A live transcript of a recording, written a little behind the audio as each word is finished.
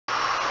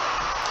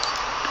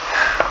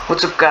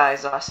What's up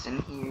guys,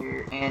 Austin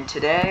here, and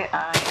today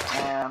I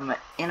am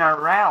in a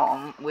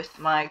realm with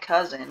my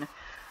cousin.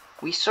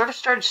 We sort of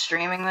started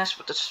streaming this,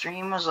 but the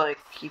stream was like,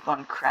 keep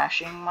on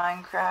crashing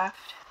Minecraft.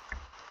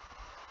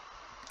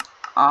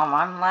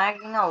 I'm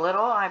lagging a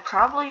little. I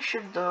probably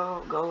should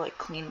go like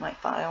clean my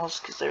files,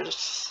 because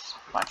there's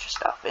a bunch of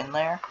stuff in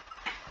there.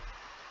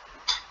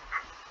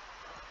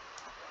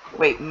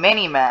 Wait,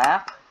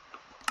 minimap?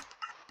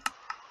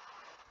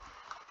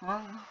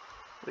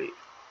 Wait.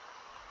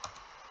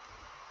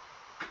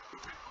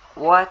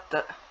 What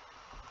the?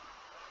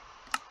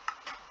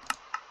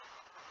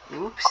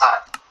 Oops.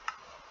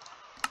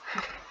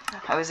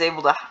 I'm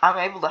able to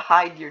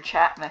hide your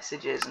chat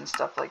messages and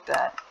stuff like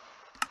that.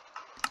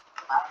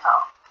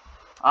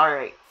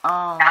 Alright,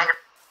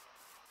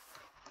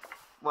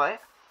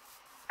 what?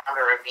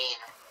 Under a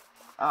ravine.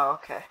 Oh,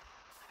 okay.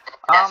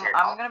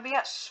 I'm gonna be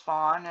at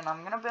spawn, and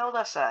I'm gonna build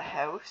us a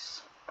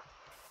house.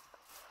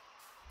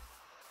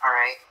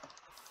 Alright.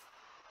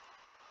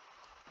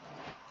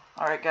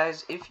 Alright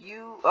guys,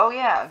 oh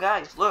yeah,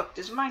 guys, look,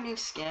 this is my new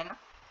skin.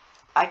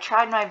 I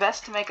tried my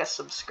best to make a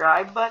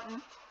subscribe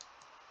button,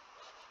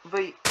 but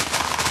I'm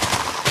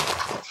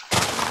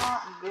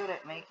not good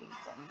at making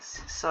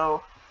things,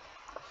 so...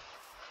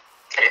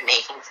 Good at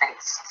making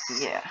things?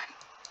 Yeah.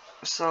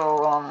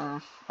 So,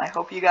 I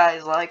hope you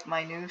guys like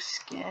my new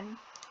skin.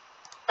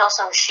 Kill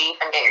some sheep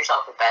and get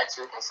yourself a bed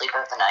so you can sleep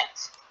out the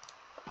nights.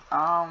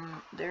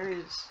 There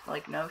is,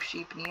 like, no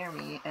sheep near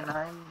me, and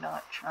I'm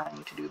not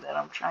trying to do that.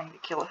 I'm trying to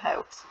kill a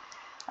house.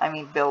 I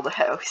mean, build a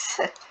house.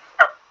 Grab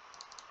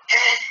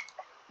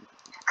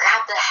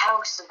the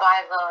house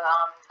by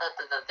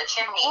the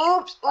chimney.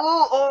 Oops! Ooh!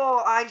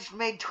 Oh! I just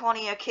made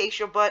 20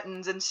 acacia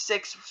buttons and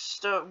 6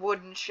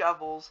 wooden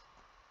shovels.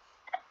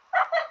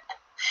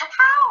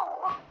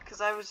 How? Because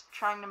I was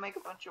trying to make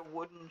a bunch of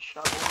wooden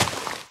shovels.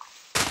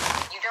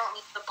 You don't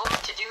need the book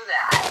to do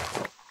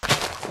that.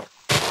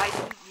 I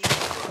didn't use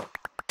the book.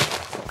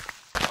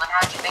 Then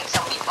how'd you make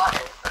so many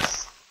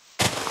buttons?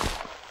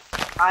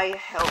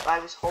 I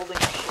was holding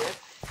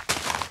shift,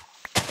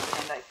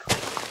 and I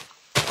clicked.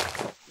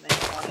 And then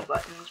 20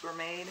 buttons were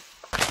made.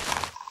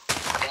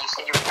 And you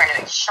said you were trying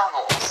to make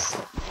shovels.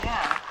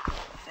 Yeah.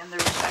 And there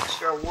was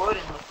extra wood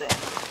in the thing.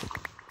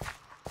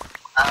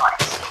 Oh, I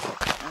see.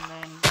 And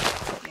then,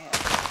 yeah.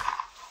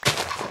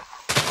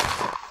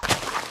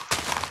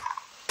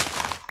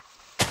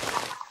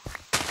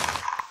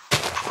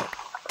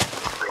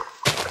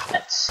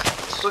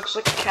 This looks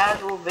like a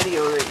casual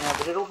video right now,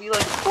 but it'll be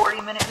like a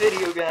 40-minute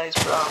video, guys,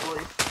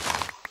 probably.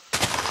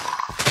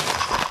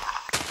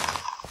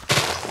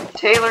 If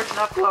Taylor can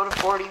upload a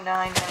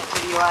 49-minute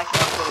video, I can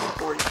upload a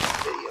 40-minute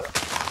video.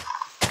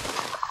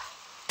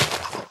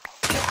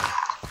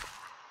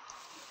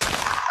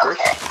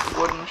 Okay. First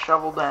wooden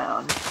shovel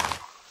down.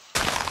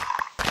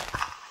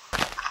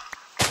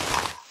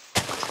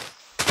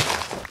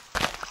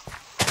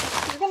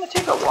 It's gonna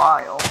take a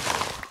while.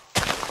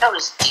 That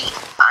was deep.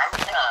 I'm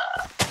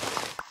gonna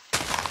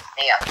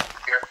stay up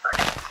here for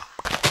now.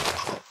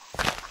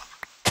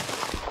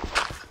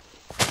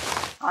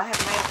 I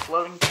have made a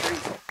floating tree.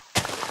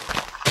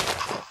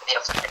 Made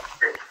a floating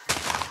tree?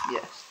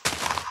 Yes.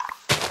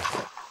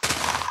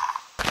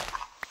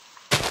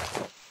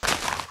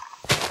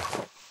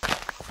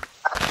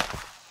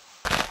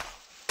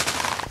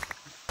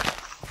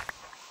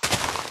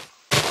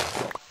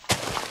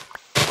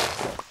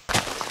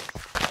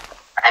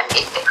 I'm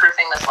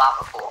proofing this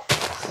lava pool.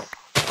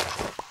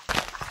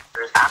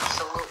 There's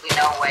absolutely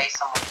no way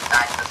someone can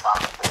die in this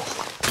lava pool.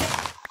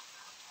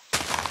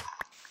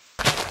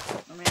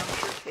 I mean, I'm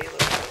sure Taylor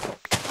would.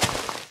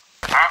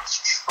 That's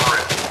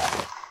true.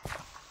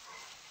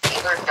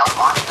 Taylor, don't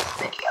watch this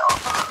video.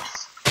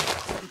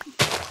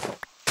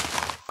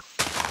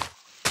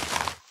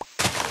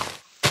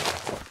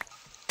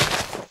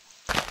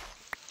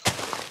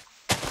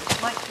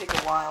 This might take a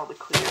while to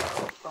clear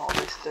out all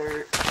this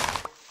dirt.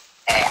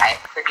 Hey, I'm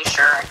pretty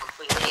sure I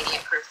completely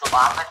idiot-proofed the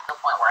lava to the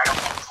point where I don't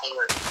think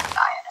Taylor can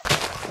die in it.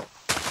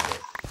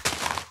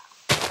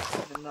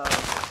 Even though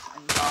it's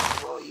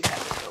impossible, you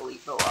have to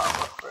delete the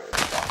lava for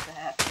that to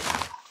happen.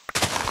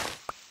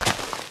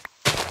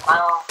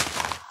 Well,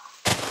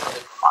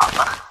 delete the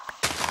lava.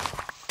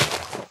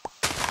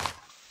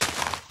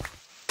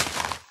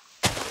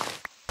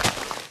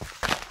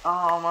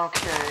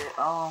 Okay,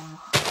 I'm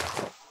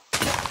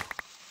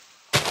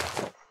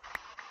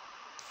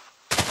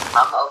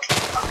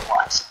okay on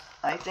what?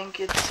 I think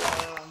it's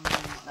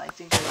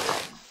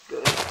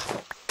good.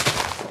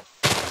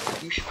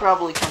 You should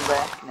probably come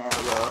back now,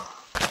 though.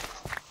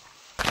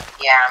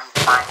 Yeah, I'm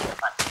finding a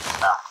bunch of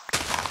stuff.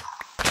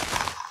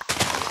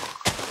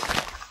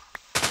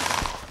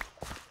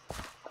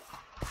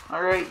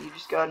 Alright, you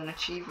just got an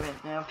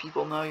achievement. Now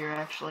people know you're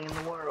actually in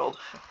the world.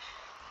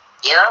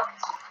 Yep.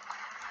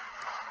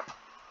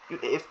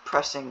 If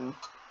pressing,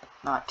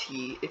 not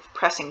T, if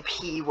pressing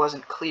P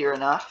wasn't clear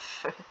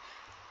enough.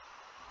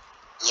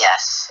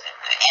 Yes,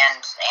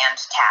 and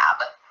tab.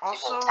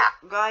 Also, tab.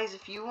 guys,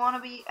 if you want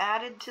to be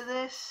added to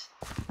this,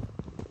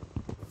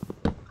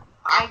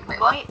 I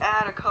might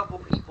add a couple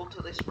people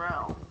to this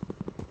realm.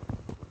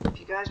 If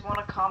you guys want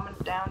to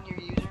comment down your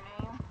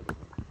username,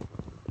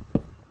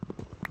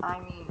 I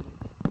mean...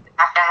 You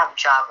have to have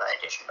Java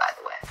edition, by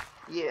the way.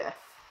 Yeah.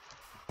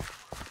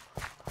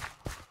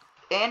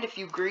 And if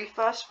you grief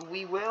us,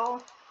 we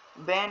will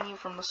ban you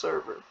from the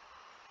server.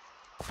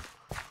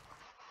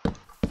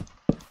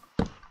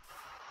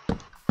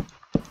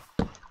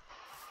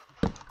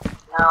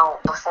 No,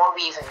 before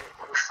we even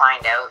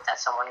find out that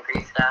someone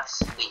griefed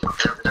us,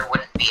 there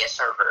wouldn't be a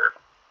server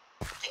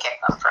to kick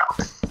them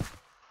from.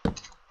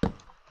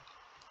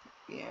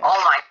 Yeah.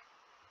 Oh my,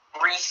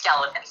 3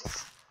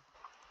 skeletons.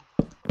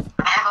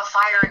 I have a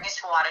fire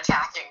squad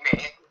attacking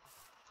me.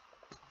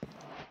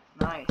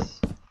 Nice.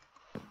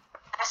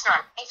 That's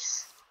not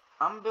nice.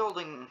 I'm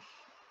building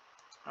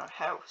a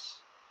house.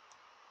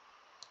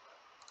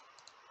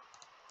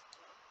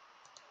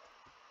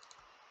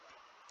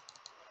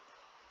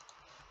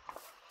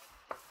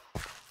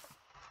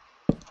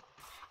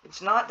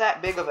 It's not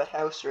that big of a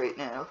house right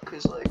now,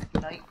 because,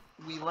 like,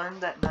 we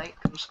learned that night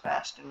comes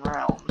fast in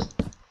realms.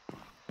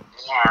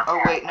 Yeah.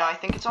 Oh, wait, no, I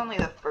think it's only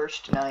the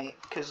first night,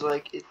 because,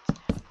 like,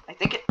 I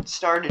think it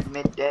started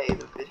midday,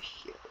 the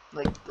video,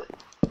 like, the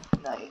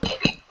night.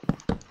 Maybe.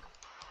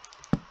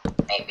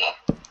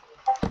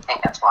 I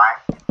think that's why.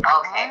 Okay.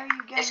 Why are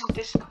you getting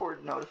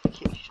Discord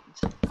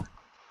notifications?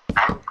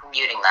 I'm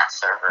muting that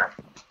server.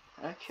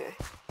 Okay.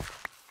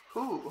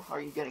 Who are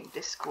you getting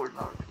Discord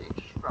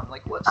notifications from?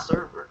 Like, what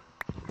server?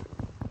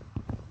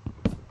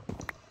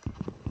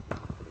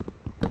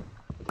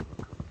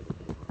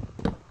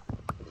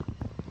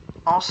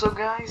 Also,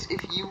 guys,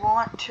 if you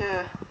want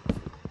to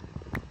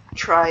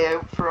try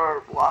out for our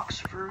Blocks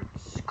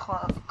Fruits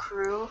Club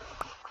crew,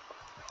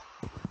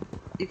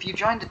 if you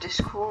join the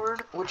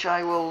Discord, which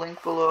I will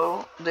link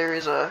below, there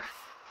is a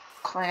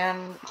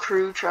clan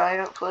crew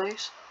tryout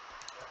place.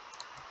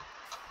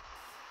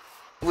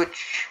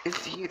 Which,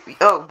 if you...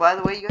 Oh, by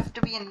the way, you have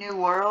to be in New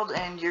World,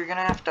 and you're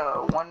gonna have to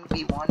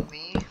 1v1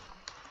 me.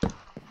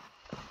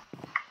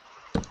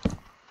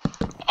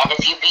 And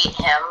if you beat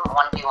him,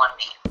 1v1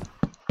 me.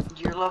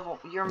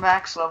 Your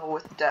max level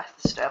with Death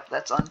Step,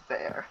 that's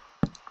unfair.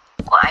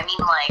 Well, I mean,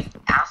 like,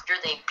 after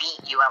they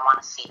beat you, I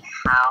want to see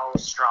how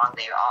strong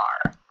they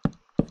are.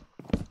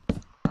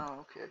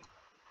 Oh,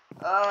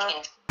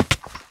 okay.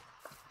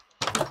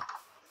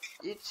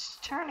 It's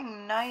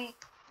turning night,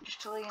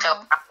 just to let you So,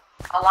 know.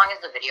 how long is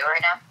the video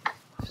right now?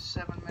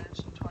 7 minutes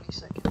and 20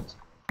 seconds.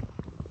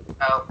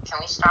 Oh, can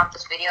we stop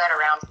this video at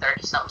around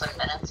 30-something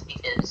minutes?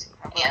 Because,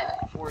 How about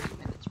yeah, 40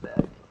 minutes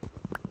back?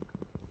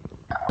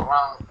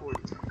 well,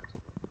 40 minutes.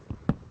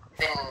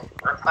 been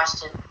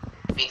requested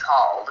to be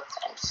called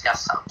and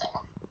discuss something.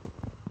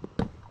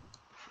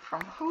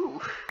 From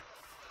who?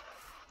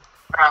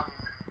 From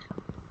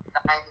the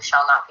guy who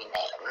shall not be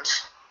named.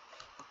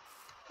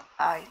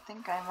 I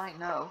think I might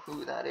know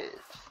who that is.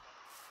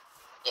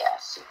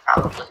 Yes, you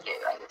probably do,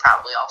 and you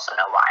probably also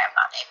know why I'm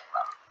not naming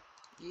them.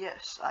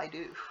 Yes, I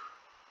do.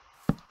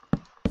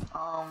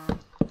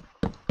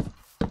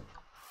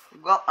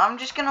 Well, I'm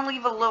just gonna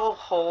leave a little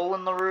hole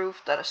in the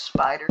roof that a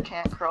spider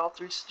can't crawl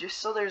through, just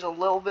so there's a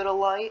little bit of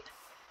light.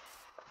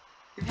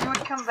 If you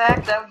would come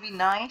back, that would be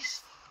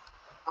nice.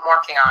 I'm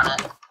working on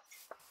it.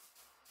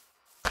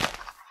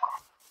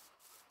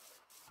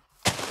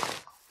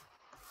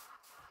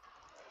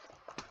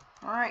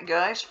 Alright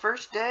guys,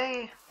 first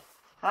day,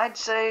 I'd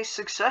say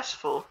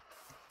successful.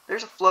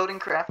 There's a floating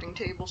crafting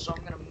table, so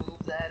I'm gonna move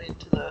that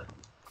into the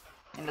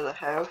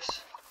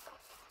house.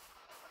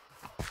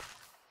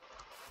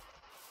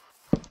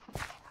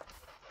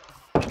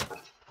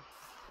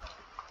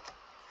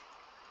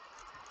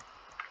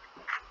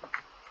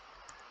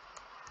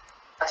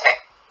 Okay,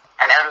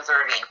 I'm out of the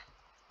ravine.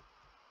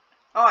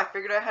 Oh, I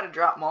figured out how to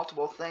drop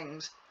multiple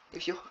things.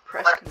 If you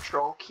press What?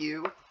 Control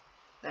Q, I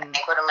then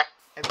think what I'm going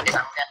to do every... is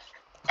I'm going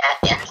to, at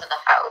the end of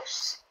the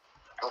house,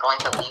 I'm going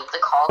to leave the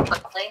call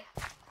quickly,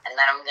 and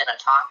then I'm going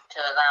to talk to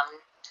them,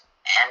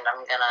 and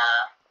I'm going to,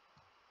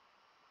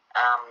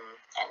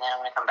 and then I'm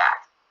going to come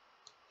back.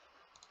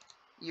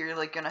 You're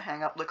like gonna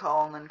hang up the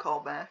call and then call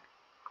back?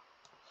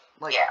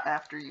 Like, Yeah.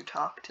 after you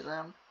talk to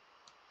them?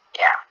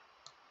 Yeah.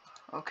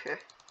 Okay.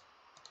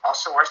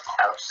 Also, where's the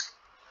house?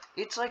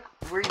 It's like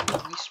where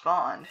we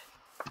spawned.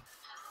 I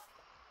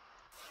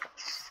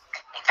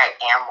think I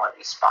am where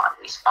we spawned.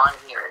 We spawned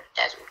near a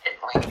desert,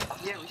 didn't we?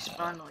 Yeah, we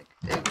spawned like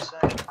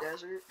outside the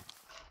desert.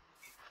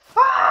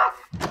 Ah!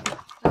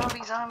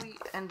 Zombie,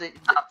 and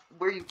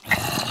where you...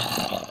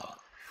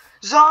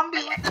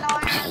 Zombie with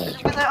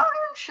an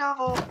iron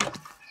shovel!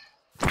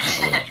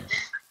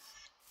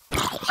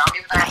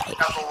 Zombie plant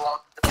double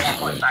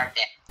 1.5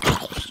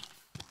 damage.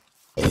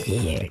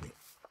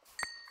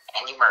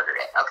 And you murdered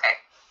it. Okay.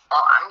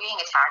 Well, I'm getting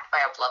attacked by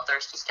a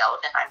bloodthirsty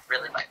skeleton. I'd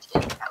really like to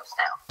get in the house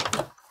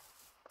now.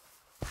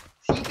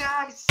 See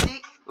guys,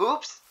 see?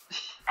 Oops!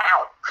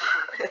 Ow!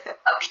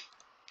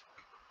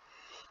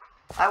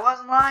 I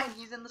wasn't lying,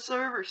 he's in the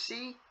server,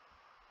 see?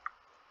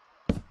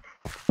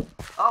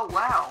 Oh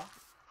wow.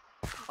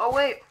 Oh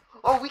wait,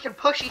 oh we can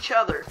push each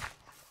other.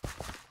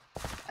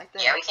 I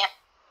think. Yeah, we can't.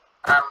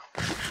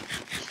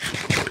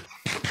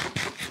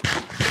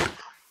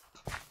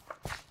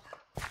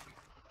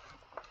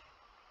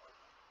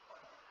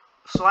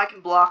 so I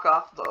can block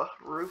off the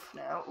roof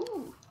now.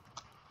 Ooh.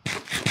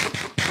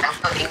 I'm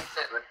cooking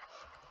food.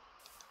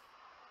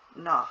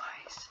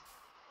 Nice.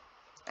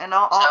 And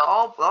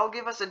I'll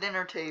give us a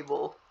dinner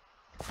table.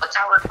 What's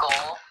our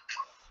goal?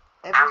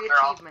 Every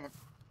achievement.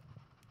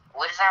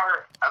 What is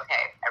our...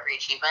 Okay, every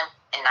achievement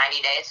in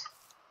 90 days?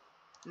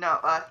 No,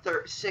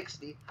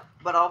 60.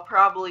 But I'll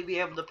probably be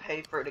able to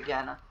pay for it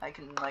again. I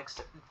can, like,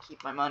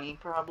 keep my money,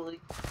 probably.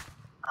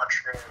 Oh,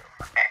 true.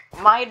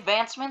 Okay. My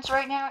advancements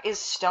right now is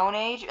Stone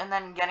Age and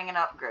then getting an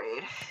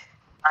upgrade.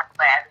 I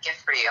have a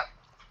gift for you.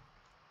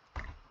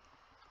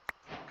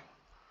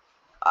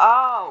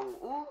 Oh,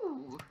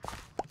 ooh.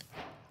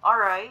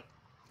 Alright.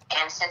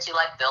 And since you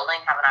like building,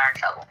 have an iron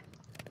shovel.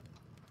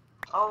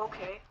 Oh,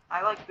 okay.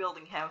 I like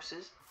building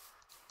houses.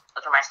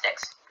 Those are my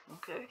sticks.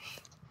 Okay.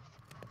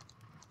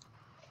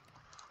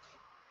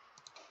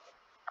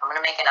 I'm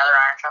gonna make another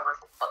iron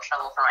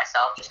shovel for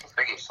myself, just because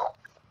they're useful.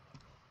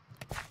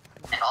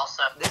 And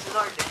also... This is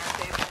our dinner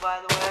table,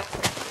 by the way.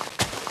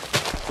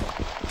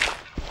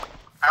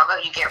 How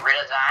about you get rid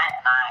of that,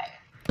 and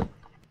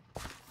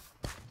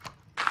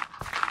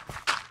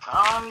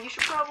You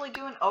should probably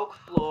do an oak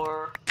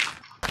floor.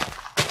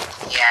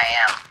 Yeah, I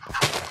am.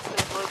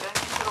 Because, like, I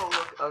think it'll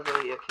look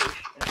ugly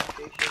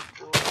acacia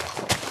floor.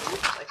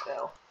 Oops, I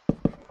fell.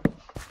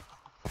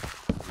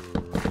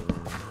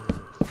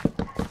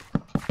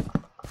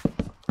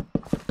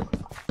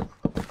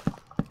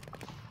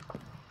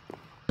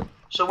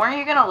 So when are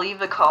you gonna leave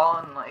the call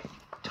and, like,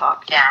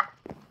 talk to me? Yeah,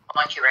 I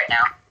want you right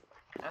now.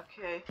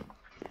 Okay.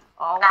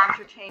 I'll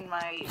entertain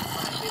my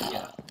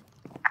video.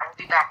 I will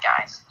be back,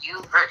 guys. You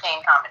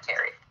retain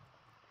commentary.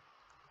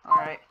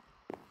 Alright.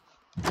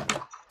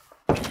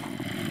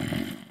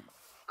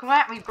 Come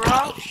at me,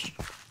 bro!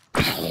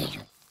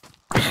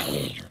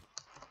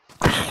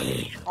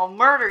 I'll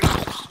murder you!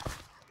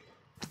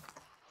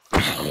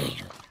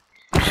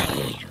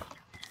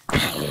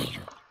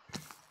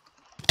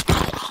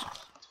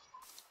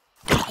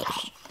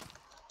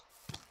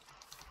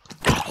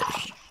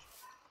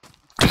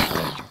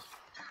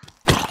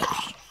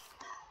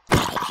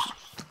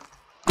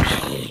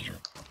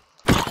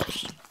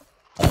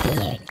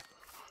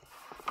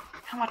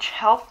 How much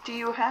health do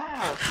you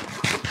have?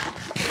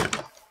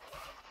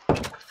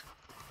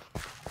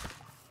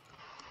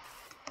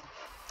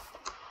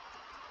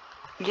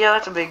 Yeah,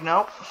 that's a big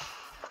nope.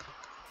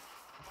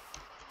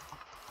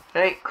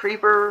 Hey,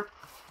 creeper.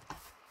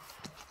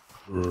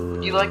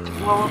 You like to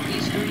blow up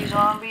these 3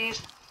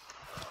 zombies?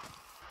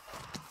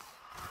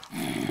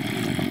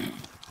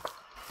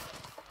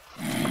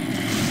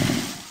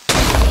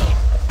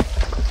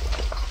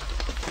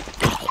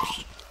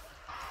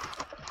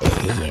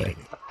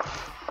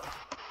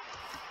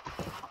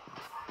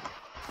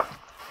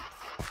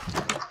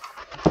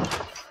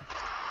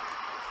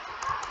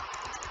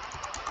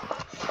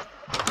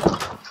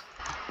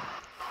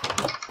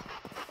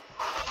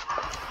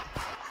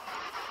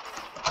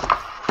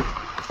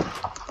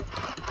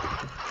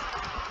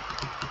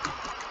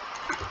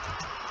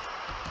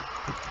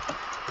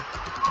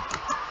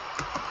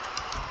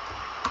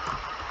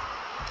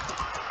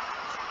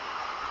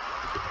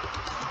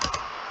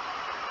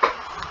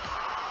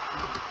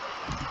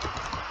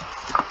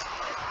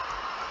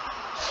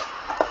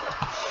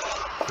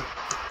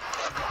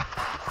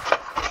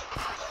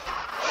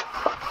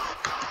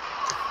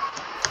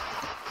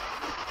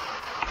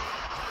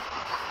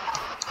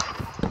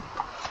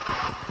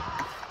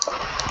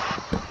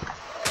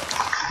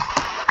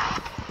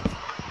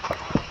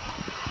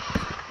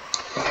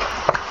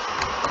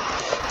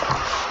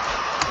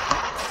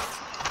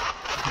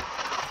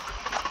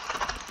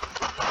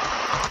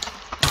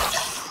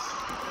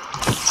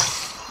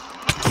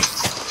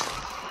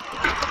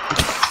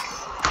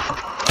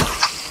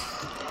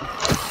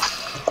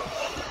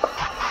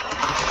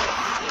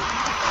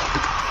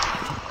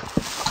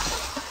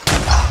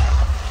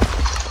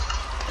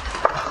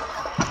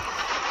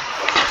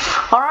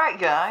 Alright,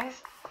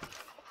 guys.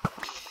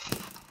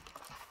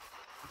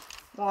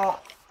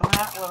 Well,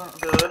 that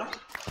wasn't good.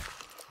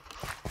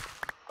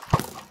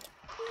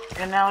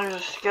 And now there's a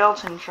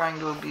skeleton trying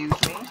to abuse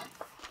me.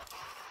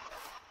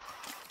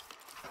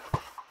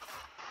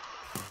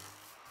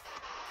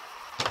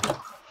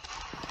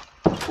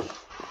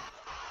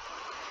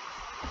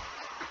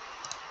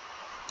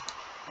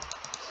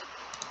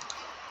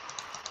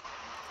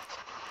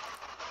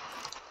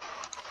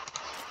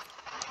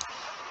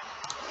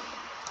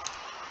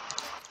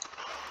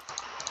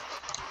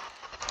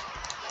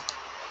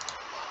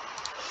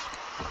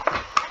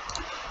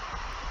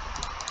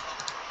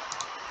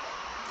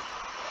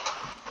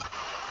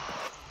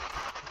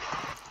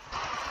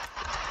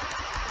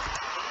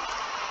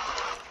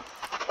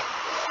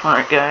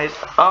 Alright, guys.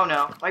 Oh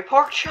no, my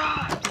pork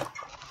chop!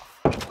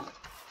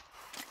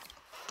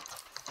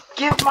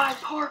 Give my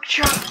pork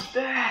chops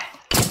back!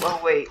 Oh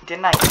wait,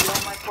 didn't I eat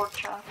all my pork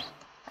chops?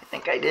 I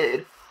think I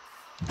did.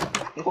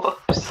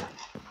 Whoops.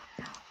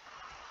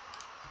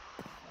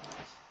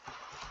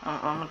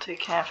 I'm gonna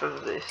take half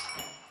of this.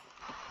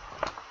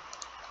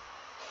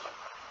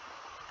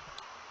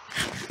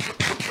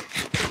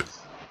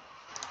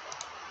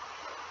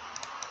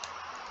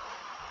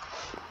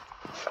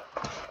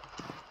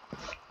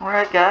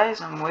 Alright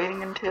guys, I'm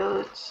waiting until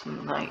it's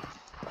night.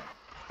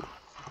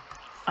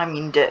 I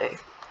mean day.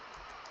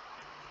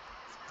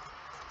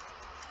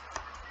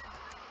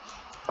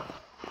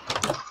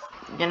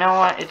 You know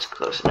what? It's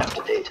close enough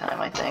to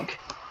daytime, I think.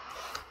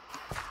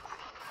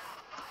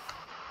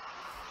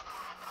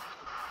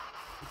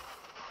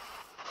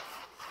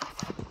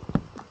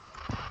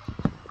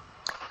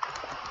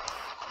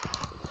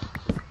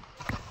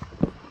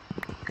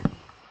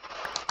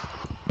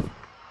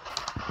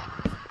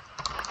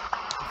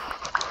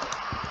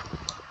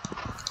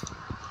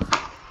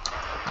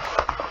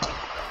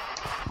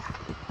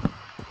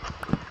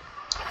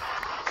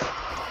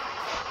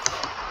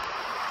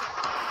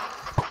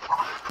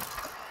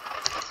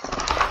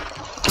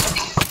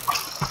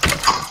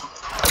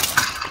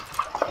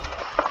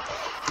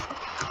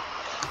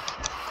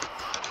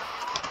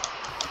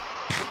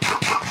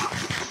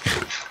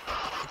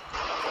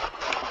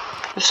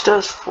 This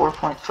does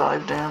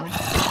 4.5 damage.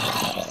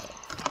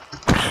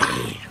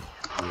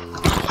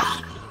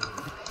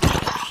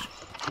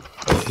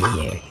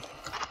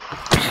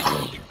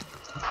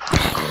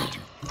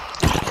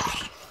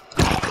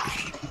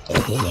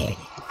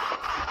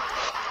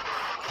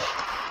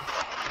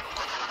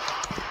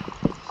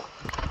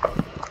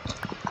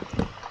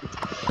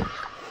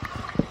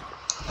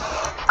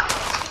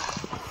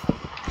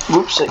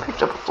 Whoops, I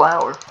picked up a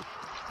flower.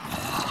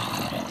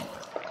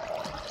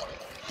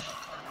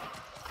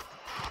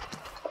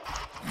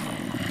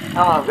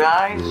 Hello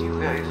guys, you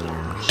guys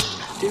are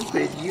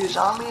stupid. You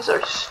zombies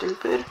are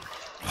stupid.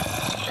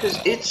 Cause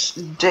it's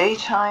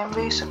daytime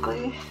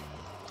basically.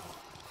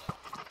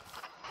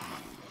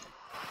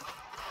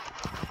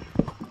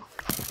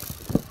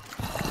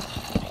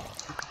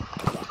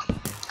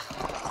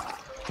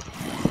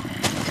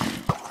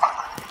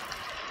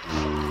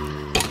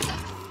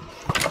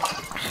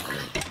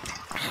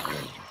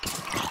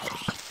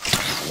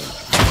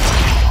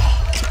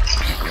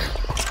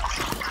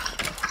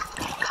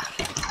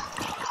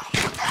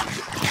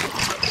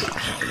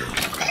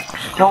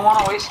 Don't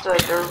want to waste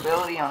the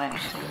durability on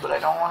anything, but I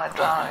don't want to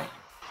die.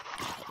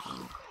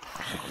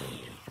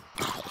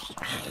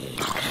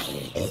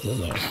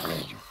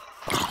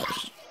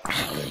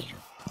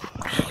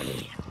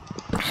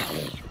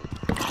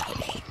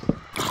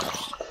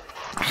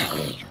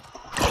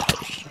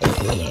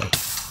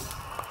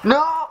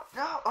 No!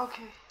 No!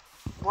 Okay.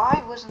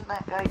 Why wasn't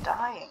that guy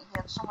dying? He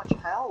had so much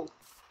health.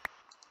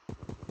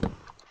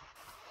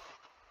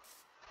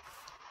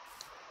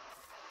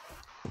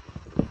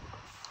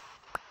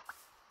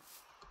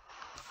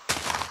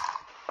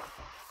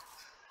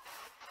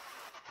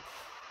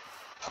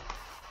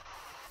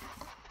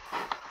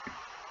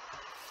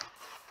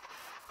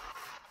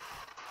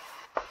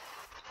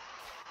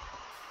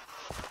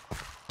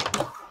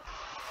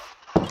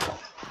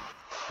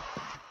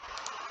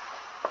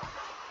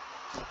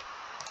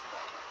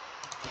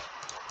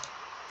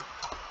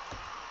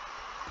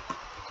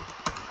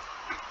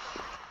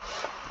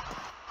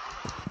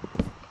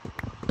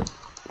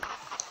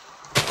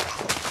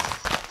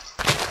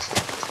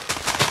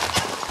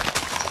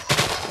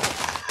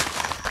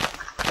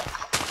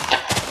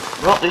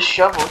 Well, this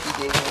shovel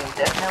he gave me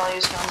definitely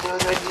is going to do a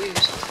good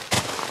use.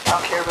 I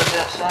don't care about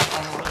that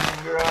sapling, it wasn't going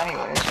to grow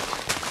anyways.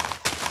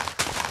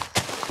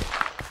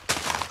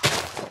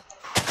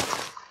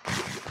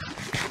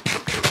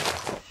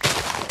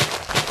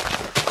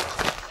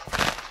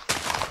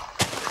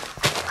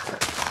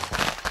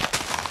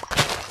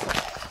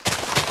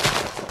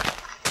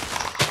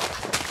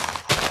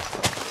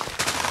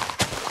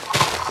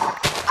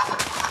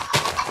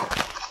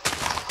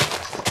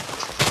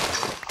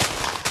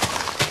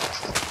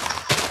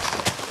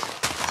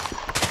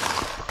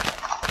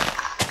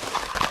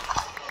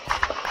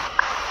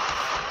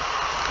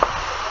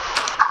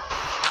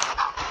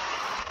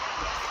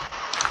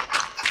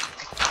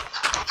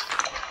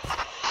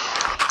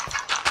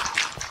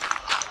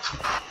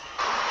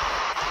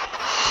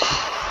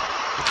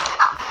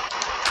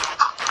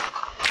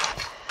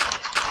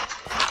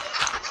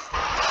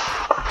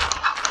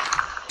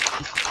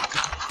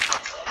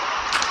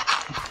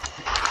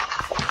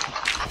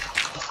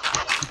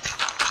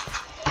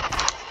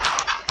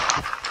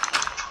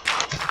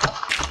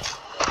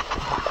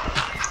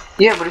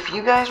 Yeah, but if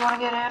you guys want to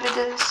get added to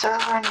this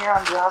server and you're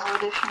on Java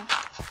Edition,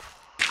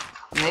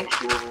 make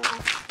sure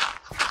to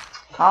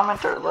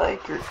comment or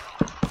like, or,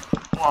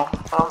 well,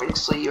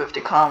 obviously you have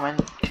to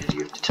comment, because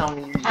you have to tell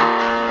me your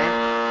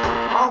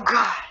username. Oh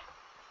god!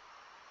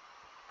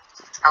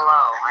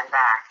 Hello, I'm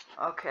back.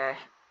 Okay,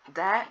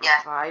 that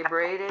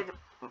vibrated,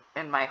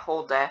 and my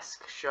whole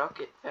desk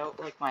shook. It felt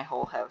like my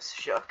whole house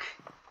shook.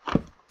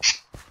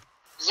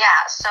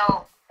 Yeah,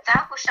 so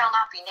that who shall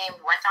not be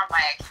named went on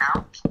my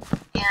account,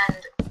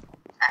 and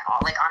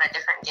like on a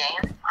different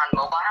game on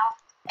mobile,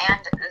 and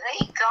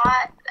they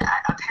got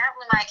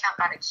apparently my account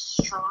got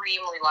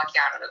extremely lucky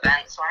on an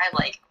event, so I had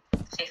like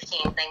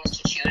 15 things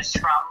to choose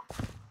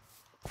from.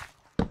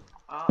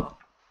 Oh.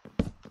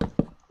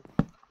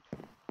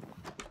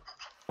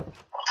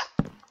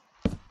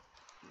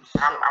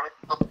 I'm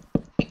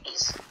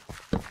please.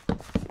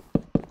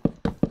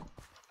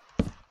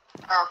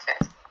 Okay.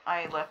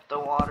 I left the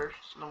water.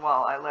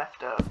 Well, I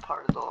left a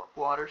part of the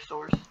water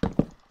source.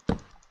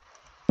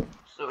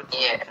 So it's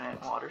an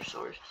infinite water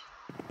source.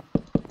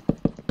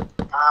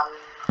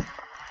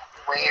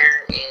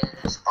 Where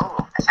is...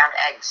 Oh, I found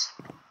eggs.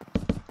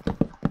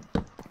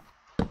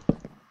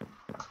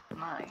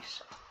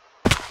 Nice.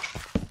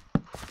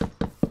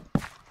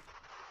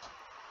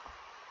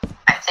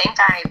 I think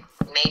I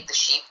made the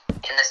sheep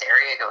in this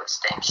area go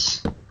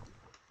extinct.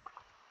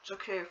 It's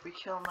okay if we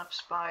kill enough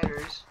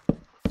spiders.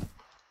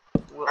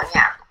 We'll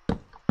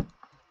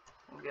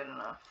get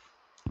enough.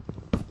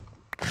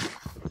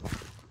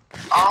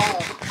 Oh,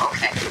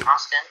 okay,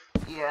 Austin.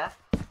 Yeah?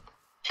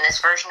 In this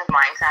version of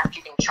Minecraft,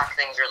 you can chuck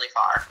things really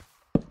far.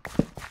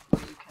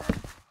 Well, you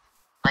can.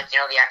 Like, you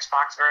know, the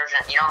Xbox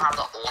version? You know how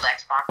the old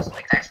Xbox,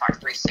 like the Xbox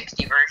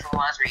 360 version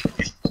was, where you can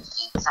just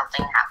eat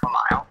something half a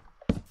mile?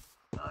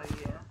 Oh,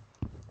 yeah.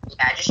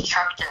 Yeah, I just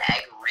chucked an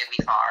egg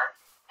really far,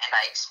 and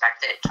I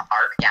expected it to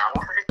arc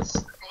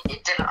downwards.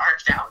 It didn't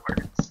arc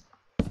downwards.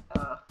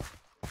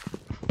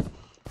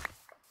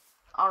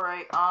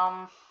 Alright,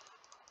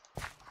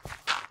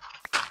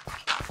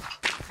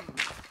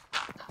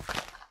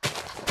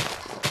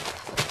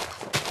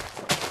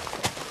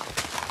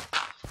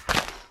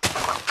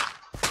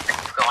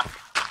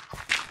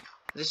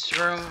 This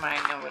room, I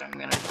know what I'm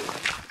gonna do.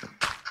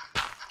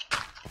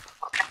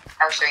 Okay.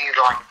 House are you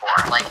going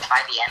for, like,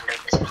 by the end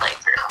of this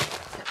playthrough?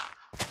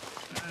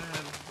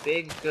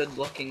 Big,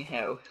 good-looking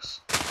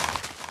house.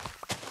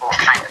 What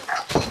kind of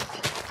house?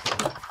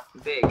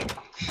 Big.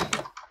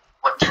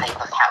 What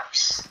type of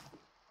house?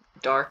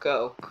 Dark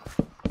oak.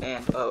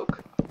 And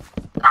oak.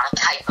 Not a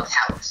type of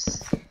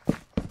house.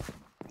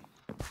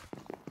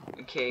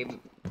 Okay,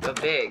 a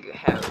big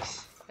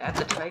house. That's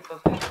a type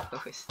of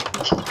house. A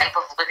type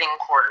of living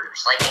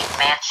quarters, like a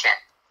mansion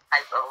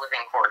type of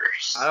living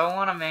quarters. I don't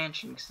want a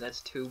mansion because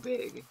that's too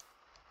big.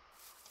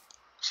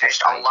 So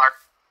just a large...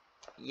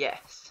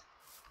 Yes.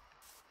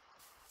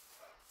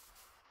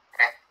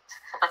 Okay.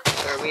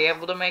 So are we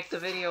able to make the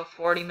video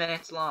 40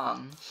 minutes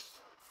long?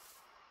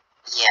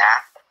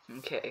 Yeah.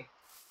 Okay.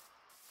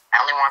 I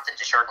only wanted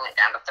to shorten it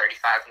down to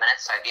 35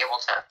 minutes, so I'd be able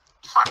to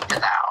talk to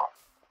Thou.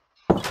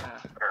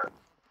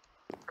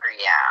 Or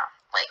yeah,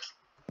 like,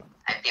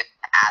 I'd be able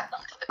to add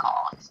them to the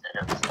call instead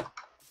of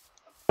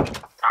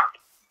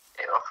talking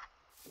to.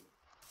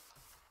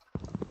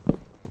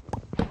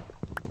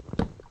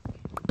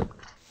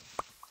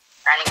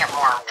 Trying to get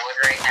more wood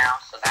right now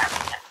so that we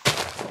can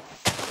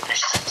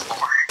finish the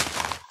floor.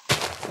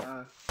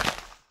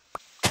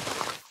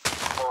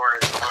 Floor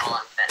is a little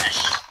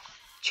unfinished.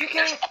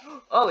 Chicken!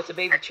 Oh, it's a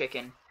baby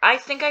chicken. I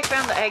think I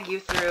found the egg you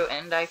threw,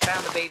 and I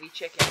found the baby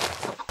chicken.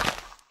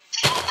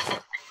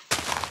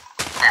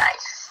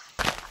 Nice.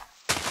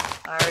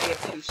 I already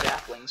have 2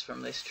 saplings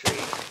from this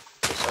tree.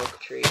 This oak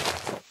tree.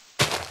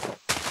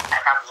 I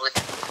probably want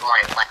to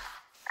plant, right?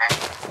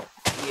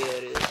 Yeah,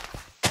 it is.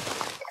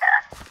 Yeah.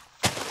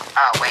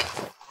 Oh, wait.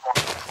 More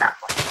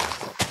saplings.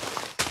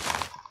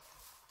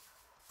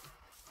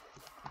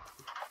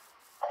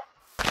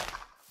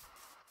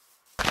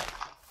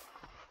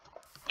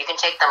 You can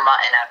take the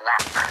mutton out of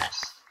that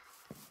furnace.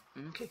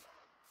 Okay.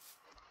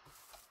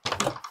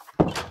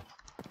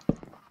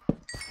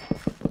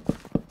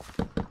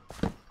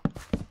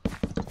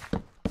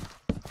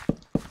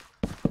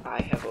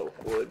 I have oak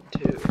wood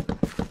too.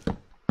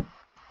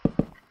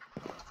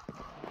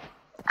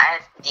 I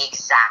have the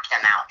exact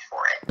amount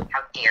for it.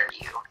 How dare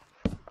you?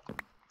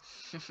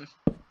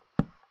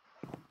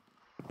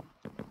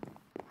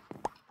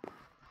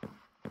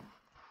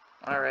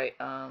 Alright,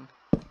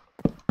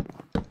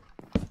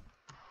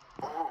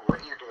 Ooh, what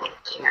are you doing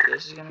here?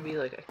 this is gonna be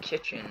like a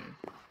kitchen.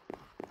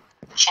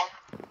 Kitchen?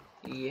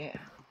 Yeah.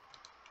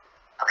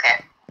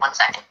 Okay, 1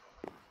 second.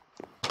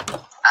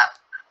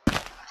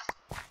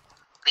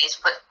 Please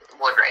put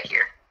wood right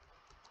here.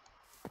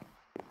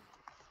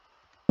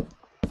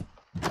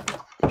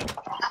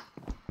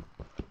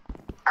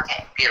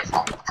 Okay, beautiful.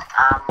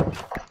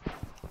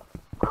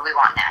 What do we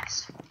want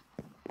next?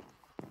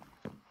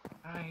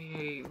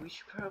 We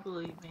should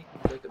probably make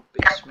like a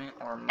basement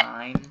or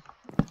mine.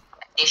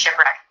 The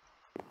shipwreck.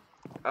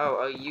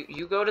 Oh,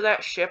 you go to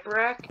that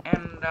shipwreck,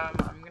 and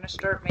I'm gonna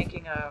start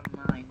making a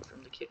mine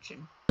from the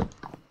kitchen.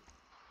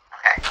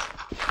 Okay.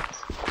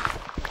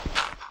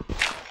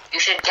 You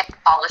should get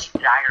polished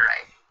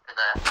diorite for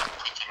the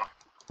kitchen.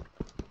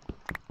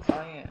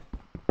 Oh yeah.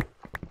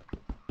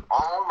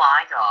 Oh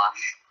my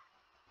gosh.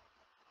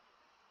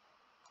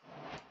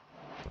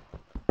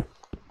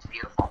 It's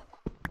beautiful.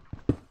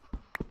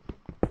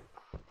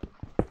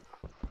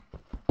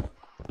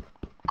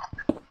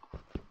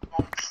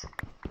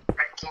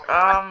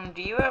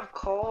 Do you have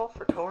coal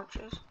for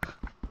torches?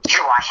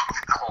 Do I have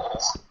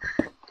coal?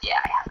 Yeah,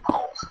 I have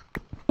coal.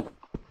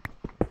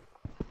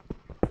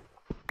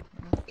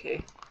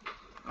 Okay.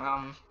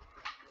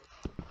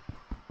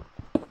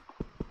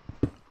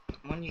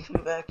 When you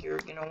come back, you're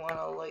gonna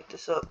wanna light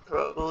this up,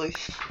 probably.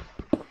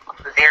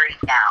 Very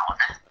down.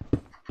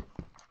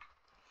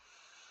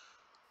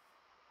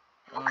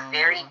 Look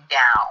very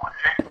down.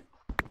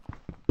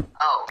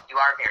 Oh, you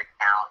are very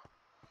down.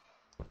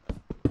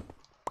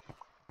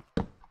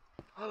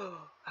 Oh,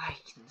 I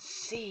can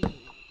see.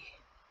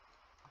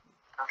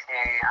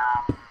 Okay,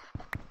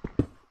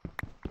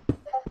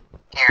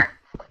 here.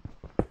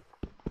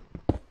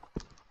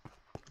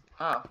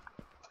 Oh,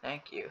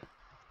 thank you.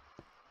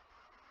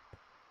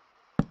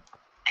 I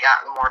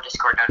got more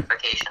Discord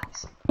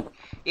notifications.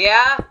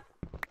 Yeah?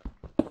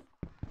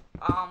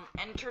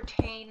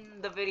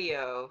 Entertain the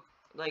video.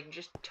 Like,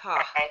 just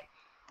talk.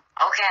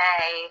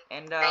 Okay.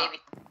 And, Maybe.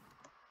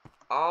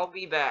 I'll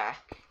be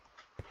back.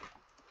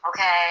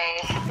 Okay.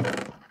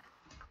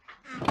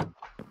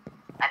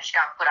 I just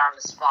got put on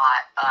the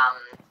spot.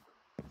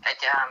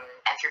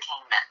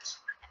 Entertainment.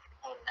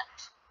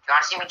 You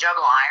wanna see me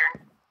juggle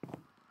iron?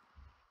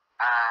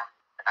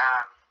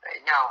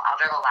 No, I'll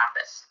juggle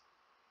lapis.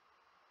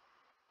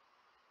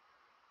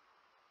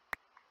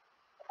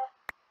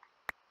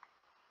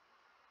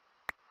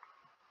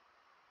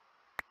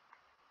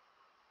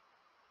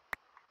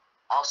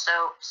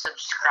 Also,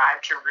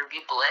 subscribe to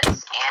Ruby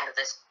Blitz and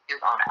this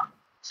YouTube. Oh no.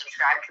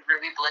 Subscribe to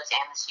Ruby Blitz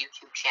and this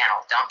YouTube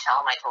channel. Don't tell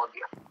him I told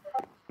you.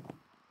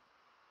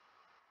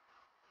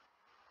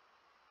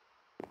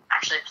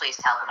 Actually, please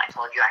tell him I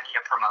told you I need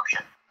a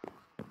promotion.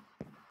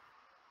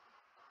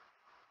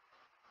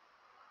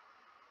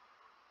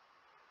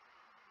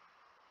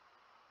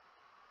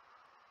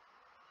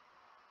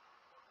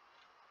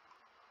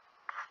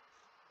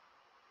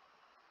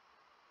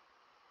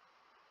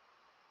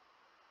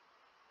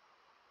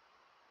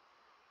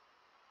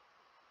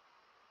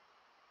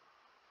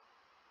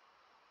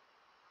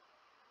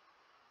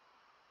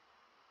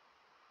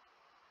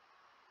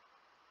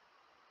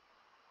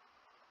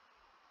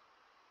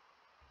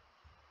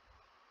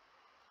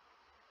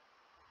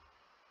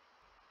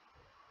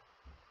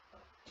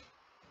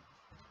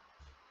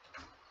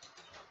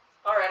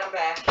 Alright, I'm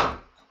back.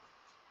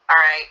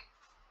 Alright.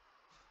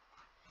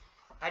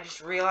 I just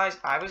realized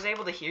I was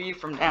able to hear you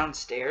from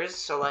downstairs,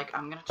 so, like,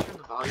 I'm gonna turn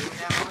the volume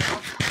down a little.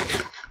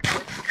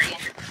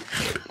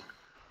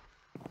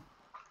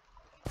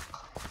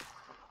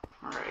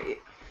 Alright.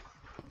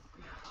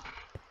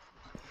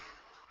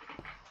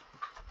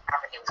 How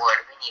many wood?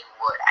 We need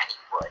wood. I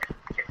need wood.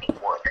 I need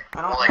wood.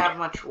 I don't have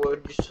much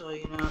wood, just so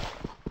you know.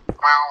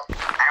 Well,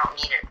 I don't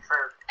need it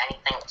for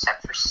anything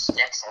except for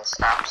sticks and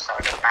stuff, so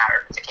it doesn't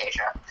matter if it's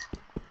acacia.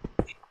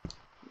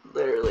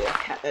 Literally,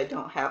 I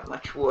don't have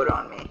much wood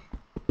on me.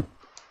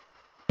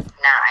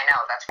 Nah, I know.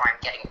 That's why I'm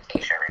getting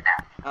acacia right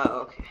now.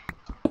 Oh, okay.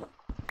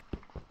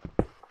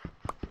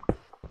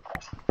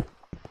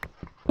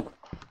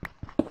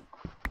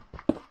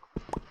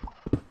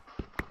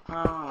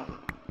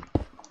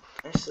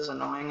 This is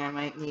annoying. I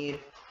might need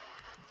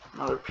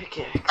another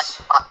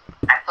pickaxe. I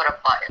put a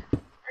button.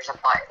 There's a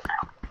button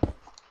now.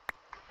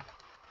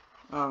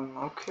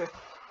 Okay.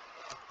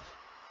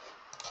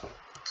 Now,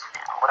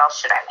 what else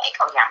should I make?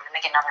 Oh yeah, I'm gonna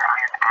make another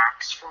iron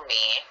axe for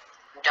me.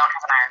 You don't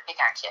have an iron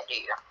pickaxe yet, do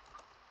you?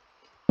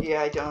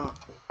 Yeah, I don't.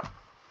 Okay,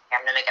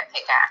 I'm gonna make a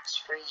pickaxe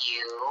for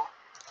you.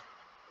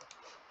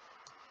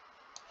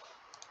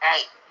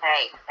 Hey,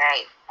 hey,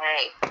 hey,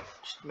 hey.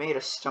 Just made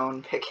a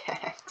stone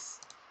pickaxe.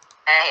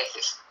 Hey.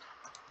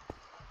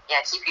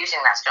 Yeah, keep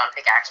using that stone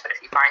pickaxe, but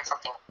if you find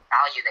something of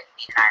value that you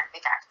need an iron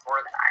pickaxe,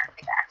 more than an iron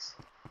pickaxe.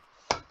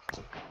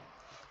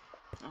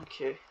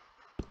 Okay.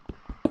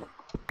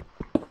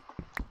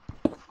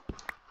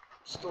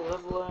 Still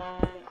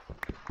leveling.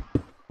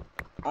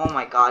 Oh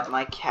my god,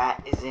 my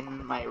cat is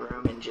in my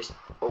room and just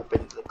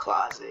opened the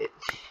closet.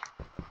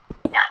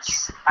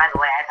 Nice. By the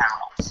way, I have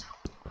emeralds.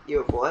 You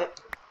have what?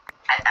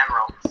 I have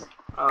emeralds.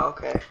 Oh,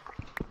 okay.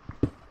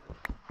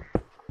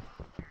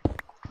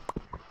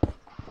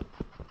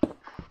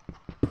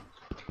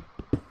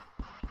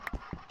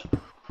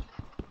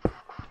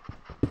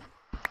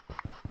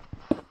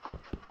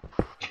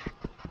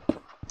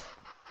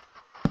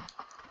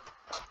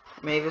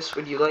 Mavis,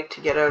 would you like to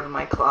get out of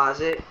my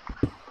closet?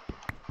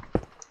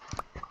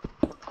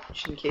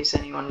 Just in case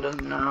anyone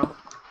doesn't know.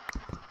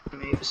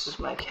 Mavis is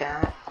my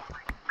cat.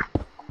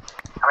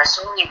 I'm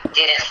assuming you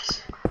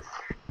didn't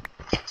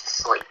get to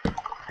sleep. Or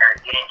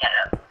you didn't get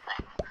up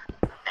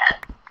bed.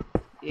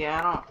 Yeah,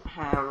 I don't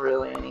have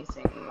really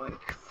anything,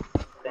 like,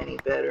 any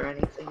bed or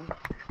anything.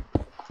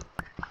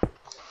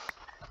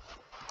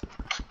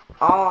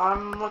 All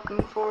I'm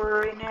looking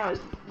for right now is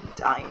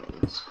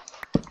diamonds.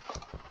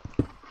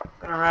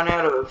 Gonna run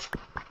out of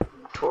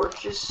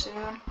torches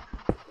soon.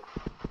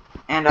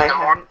 And I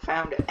haven't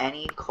found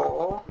any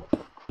coal. In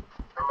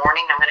the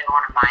morning, I'm gonna go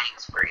on a mining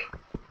spree.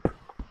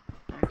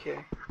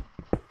 Okay.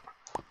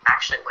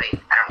 Actually, wait.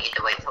 I don't need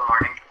to wait till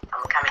morning.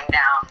 I'm coming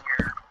down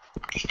your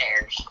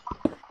stairs.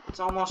 It's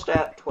almost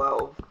at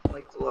 12,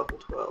 like the level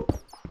 12.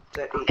 It's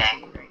at 18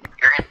 right now.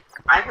 You're gonna.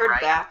 I heard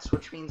right. bats,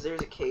 which means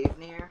there's a cave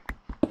near.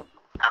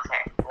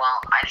 Okay.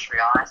 Well, I just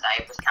realized I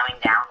was coming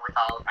down with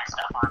all of my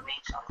stuff on me,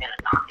 so I'm gonna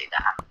not do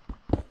that.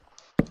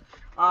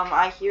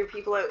 I hear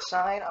people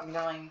outside. I'm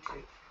going to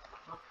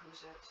look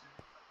who's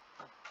outside.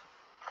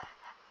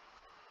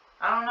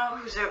 I don't know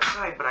who's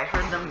outside, but I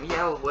heard them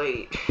yell,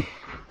 wait.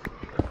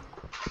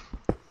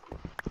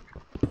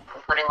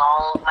 I'm putting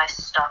all of my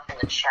stuff in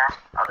the chest,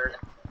 other than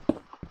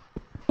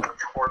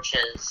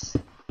torches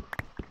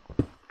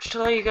just to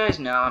let you guys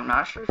know, I'm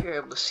not sure if you're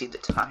able to see the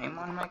time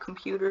on my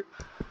computer,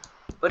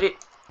 but it...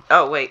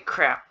 Oh, wait,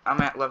 crap. I'm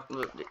at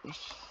level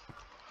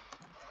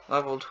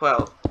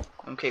 12.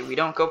 Okay, we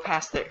don't go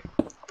past there.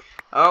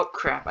 Oh,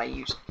 crap, I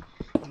used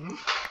it.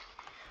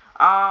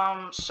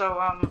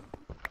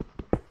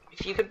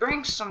 If you could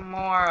bring some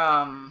more,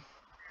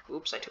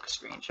 oops, I took a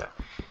screenshot.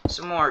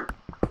 Some more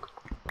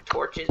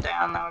torches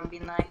down, that would be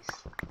nice.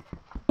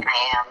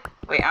 I am.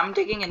 Wait, I'm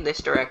digging in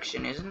this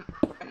direction. Isn't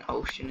an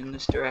ocean in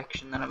this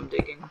direction that I'm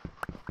digging?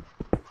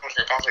 There's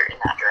a desert in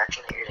that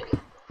direction that you're digging.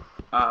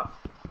 Oh,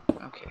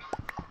 okay.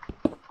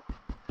 And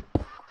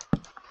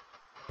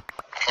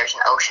there's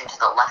an ocean to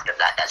the left of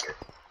that desert.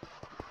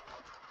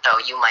 So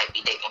you might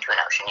be digging to an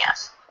ocean,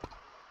 yes.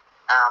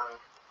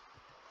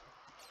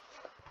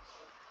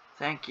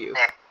 Thank you.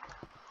 There.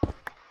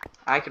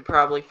 I could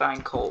probably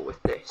find coal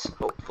with this,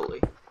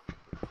 hopefully.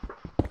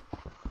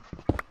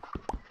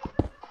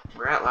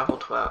 We're at level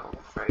 12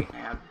 right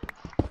now.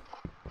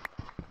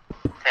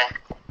 Okay.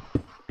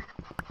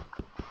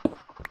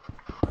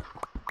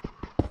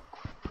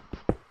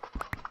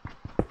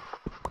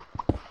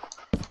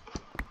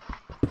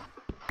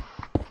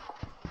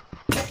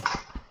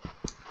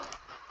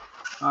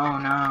 Oh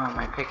no,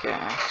 my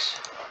pickaxe.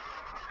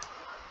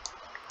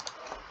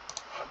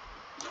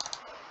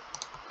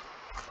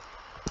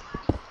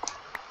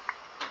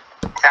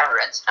 Found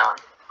redstone.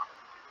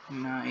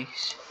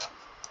 Nice.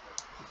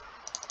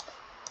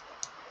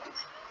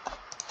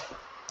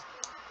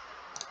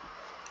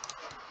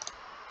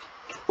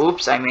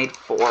 Oops, I made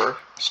 4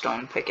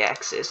 stone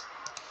pickaxes.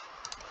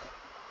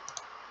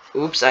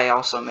 Oops, I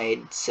also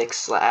made 6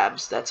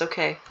 slabs. That's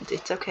okay.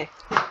 It's okay.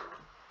 Found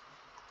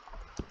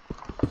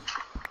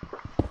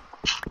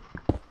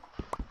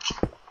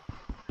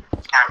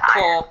iron.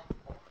 Coal.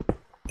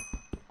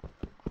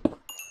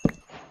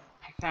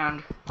 I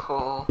found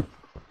coal.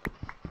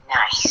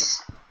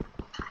 Nice.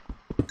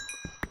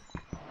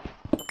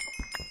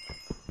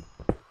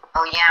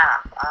 Oh yeah,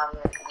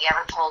 we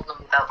haven't told them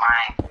about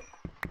my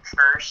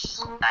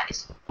curse that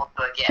is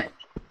also a gift.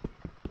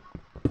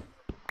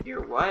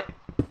 Your what?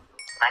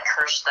 My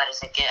curse that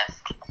is a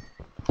gift.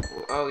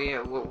 Oh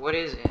yeah, what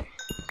is it?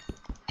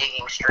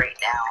 Digging straight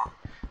down.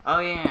 Oh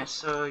yeah,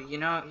 so you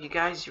know, you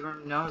guys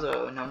know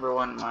the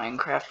 #1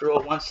 Minecraft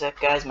rule. One sec,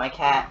 guys. My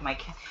cat.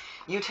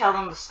 You tell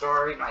them the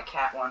story. My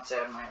cat wants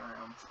out of my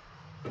room.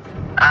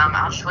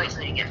 I'll just wait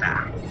till you get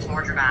back. It's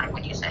more dramatic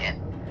when you say it.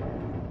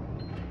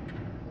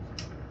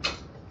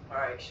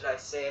 Alright, should I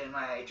say it in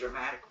my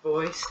dramatic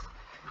voice?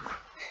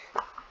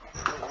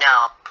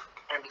 No,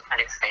 it's gonna be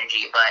kind of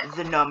cringy, but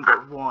The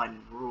 #1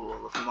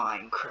 rule of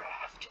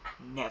Minecraft: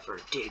 never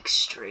dig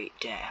straight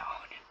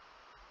down.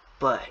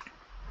 But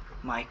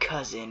my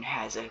cousin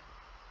has a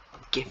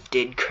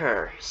gifted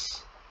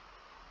curse.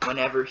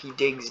 Whenever he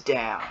digs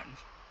down,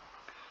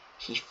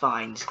 he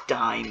finds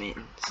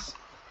diamonds.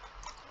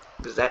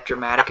 Was that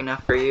dramatic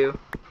enough for you?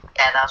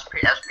 yeah, that was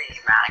pretty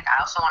dramatic.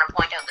 I also want to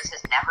point out this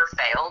has never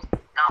failed.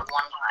 Not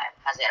one time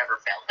has it ever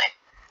failed me.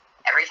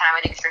 Every time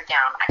I dig straight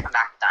down, I come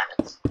back with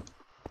diamonds.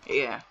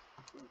 Yeah.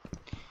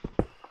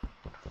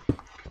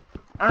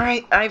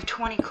 Alright, I have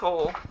 20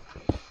 coal.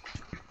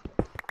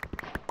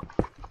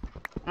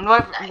 And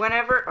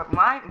whenever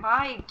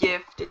my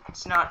gift,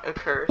 it's not a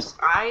curse.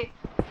 I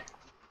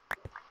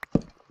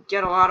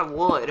get a lot of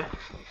wood.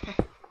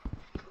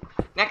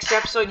 Next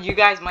episode, you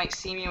guys might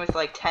see me with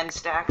like 10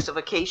 stacks of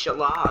acacia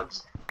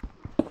logs.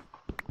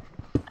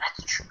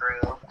 That's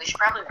true. We should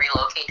probably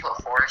relocate to a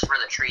forest where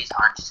the trees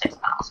aren't 6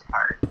 miles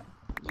apart.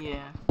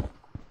 Yeah.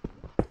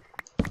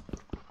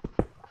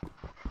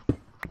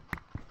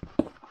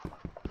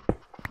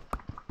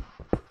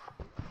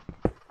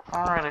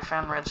 Alright, I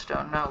found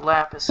redstone. No,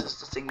 lapis is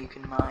the thing you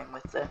can mine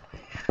with it.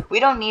 We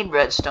don't need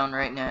redstone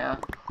right now.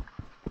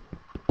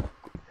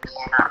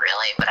 Yeah, not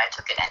really, but I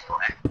took it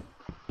anyway.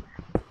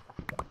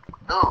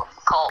 Ooh,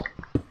 coal.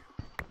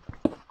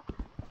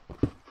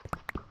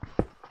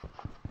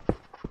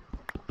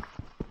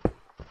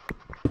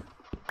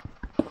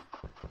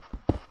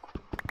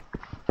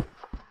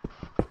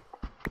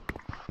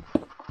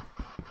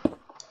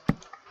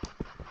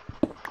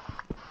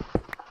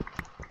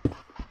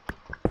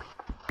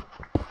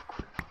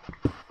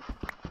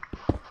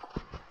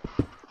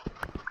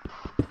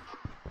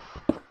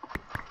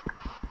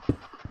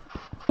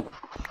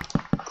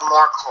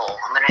 More coal.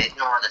 I'm gonna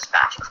ignore this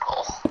batch of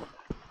coal.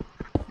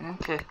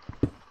 Okay.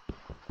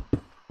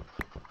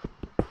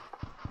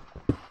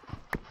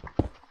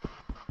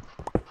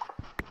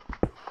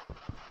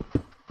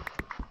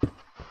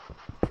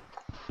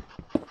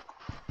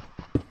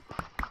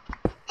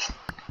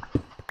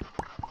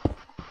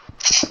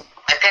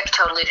 My pick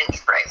totally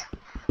didn't break.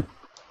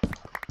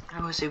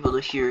 I was able to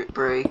hear it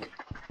break.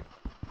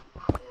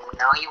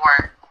 No, you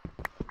weren't.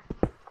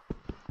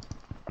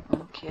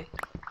 Okay.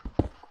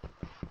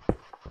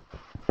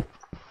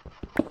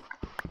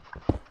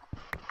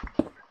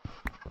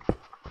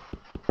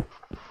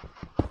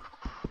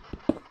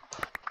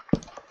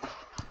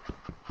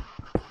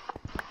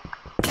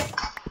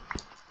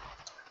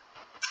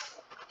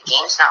 The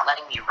game's not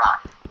letting me run.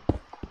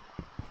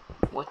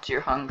 What's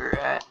your hunger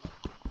at?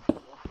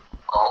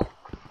 Oh.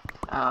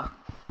 Oh.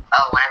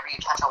 Oh, whenever you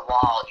touch a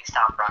wall, you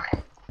stop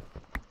running.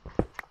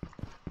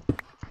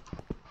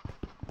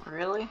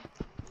 Really?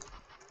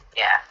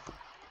 Yeah.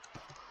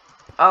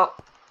 Oh.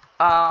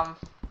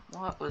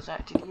 What was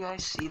that? Did you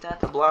guys see that?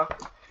 The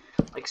block,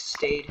 like,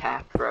 stayed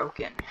half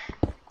broken.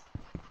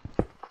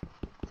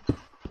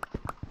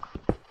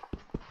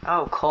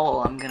 Oh,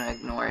 coal. I'm gonna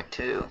ignore it,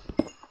 too.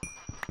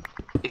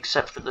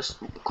 Except for this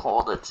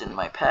coal that's in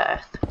my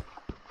path.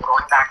 I'm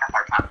going back up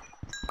our top.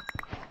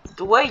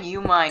 The way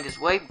you mined is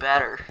way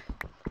better.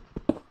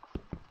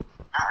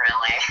 Not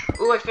really.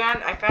 Ooh, I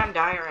found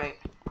diorite.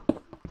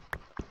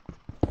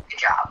 Good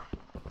job.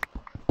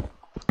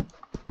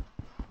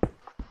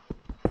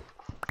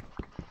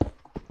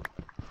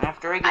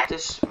 After I get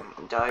this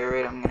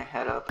diorite, I'm gonna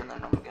head up and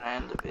then I'm gonna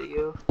end the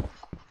video.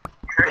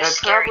 Kurt But I is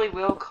scary.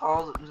 probably will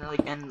call,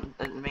 like, and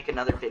make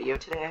another video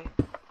today.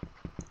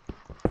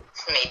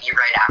 Maybe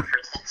right after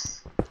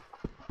this.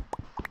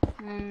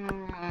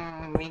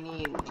 We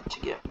need to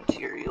get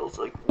materials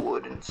like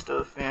wood and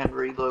stuff and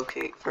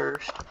relocate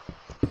first.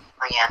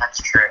 Oh yeah,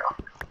 that's true.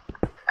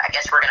 I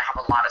guess we're gonna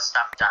have a lot of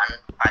stuff done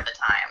by the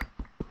time.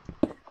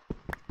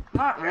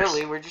 Not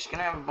really, we're just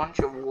gonna have a bunch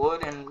of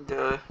wood and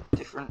a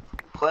different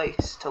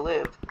place to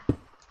live.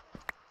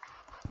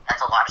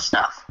 That's a lot of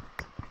stuff.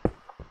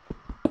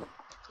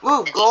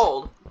 Ooh,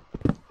 gold!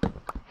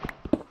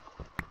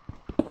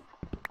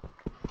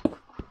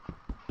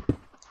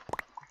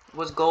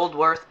 Was gold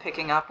worth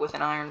picking up with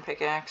an iron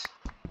pickaxe?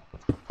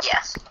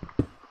 Yes.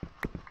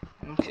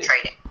 Okay.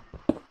 Trading.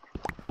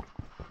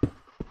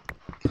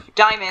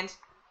 Diamonds!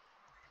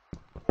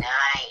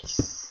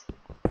 Nice.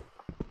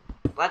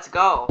 Let's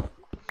go.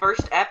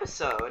 First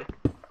episode.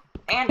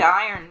 And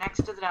iron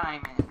next to the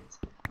diamonds.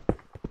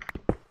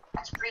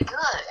 That's pretty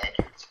good.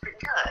 That's pretty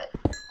good.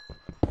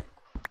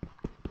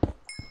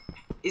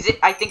 Is it?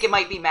 I think it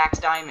might be max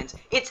diamonds.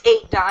 It's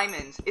 8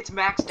 diamonds. It's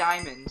max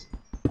diamonds.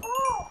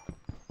 Oh.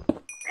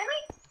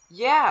 Really?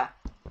 Yeah.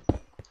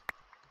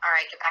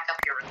 Alright, get back up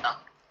here with them.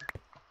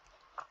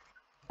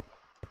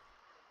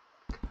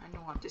 I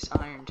don't want this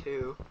iron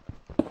too.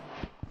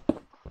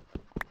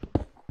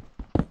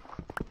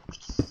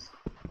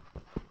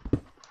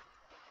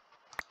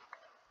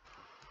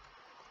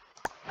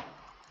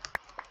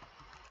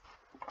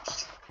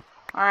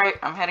 Alright,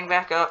 I'm heading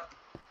back up.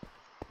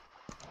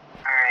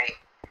 Alright.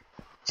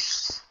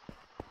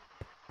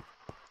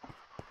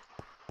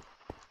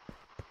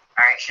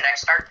 Alright, should I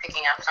start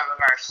picking up some of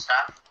our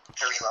stuff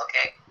to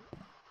relocate?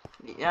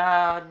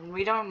 Yeah,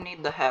 we don't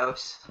need the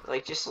house.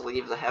 Like, just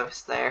leave the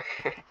house there.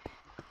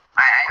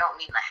 I don't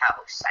mean the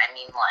house. I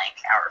mean, like,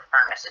 our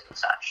furnaces and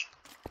such.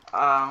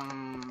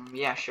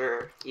 Yeah,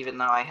 sure. Even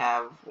though I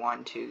have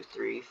 1, 2,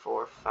 3,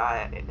 4,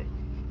 5,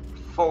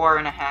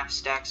 4.5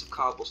 stacks of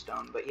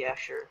cobblestone, but yeah,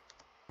 sure.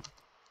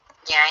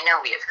 Yeah, I know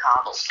we have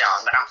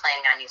cobblestone, but I'm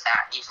planning on using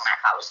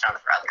that cobblestone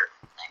for other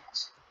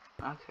things.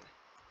 Okay.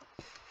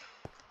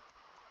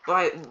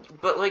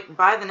 But like,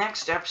 by the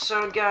next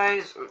episode,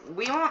 guys,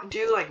 we won't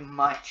do, like,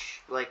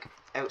 much, like,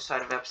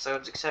 outside of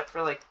episodes, except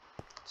for, like,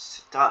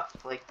 stuff,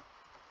 like,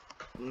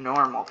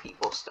 normal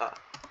people stuff.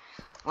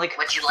 Like,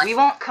 we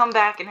won't come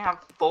back and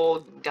have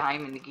full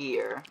diamond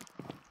gear.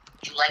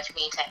 Would you like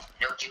me to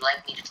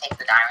take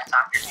the diamonds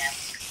off your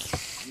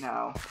hands?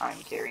 No, I'm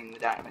carrying the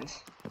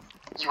diamonds.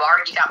 You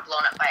already got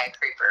blown up by a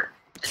creeper.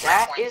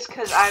 That is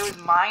because I was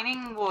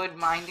mining wood,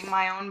 minding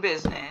my own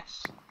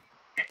business.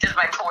 Does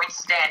my point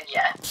stand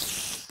yet?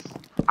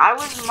 I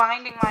was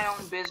minding my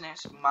own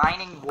business,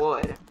 mining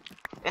wood.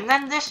 And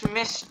then this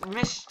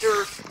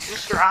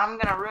Mr. I'm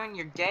gonna ruin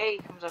your day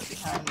comes up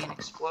behind me and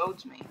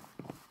explodes me.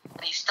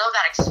 But you still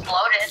got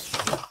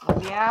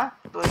exploded. Yeah,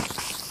 but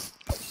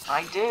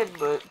I did,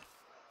 but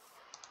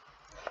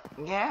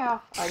yeah,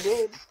 I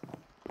did.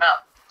 Oh,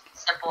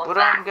 simple as But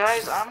that.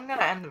 guys, I'm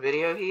gonna end the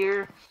video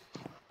here.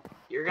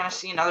 You're gonna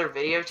see another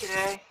video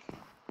today.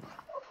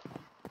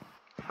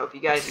 Hope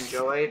you guys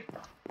enjoyed.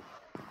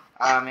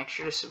 Make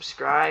sure to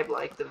subscribe,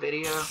 like the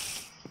video.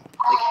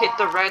 Like, hit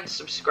the red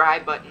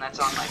subscribe button that's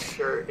on my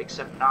shirt,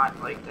 except not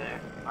like the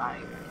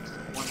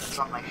one that's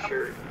on my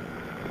shirt.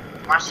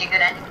 Want to see a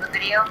good ending of the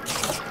video?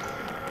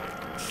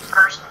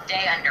 First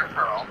day under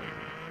Pearl.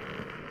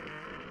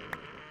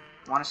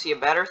 Want to see a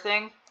better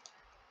thing?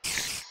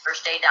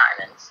 First day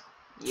diamonds.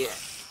 Yeah.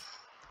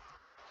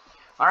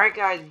 Alright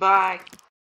guys, bye.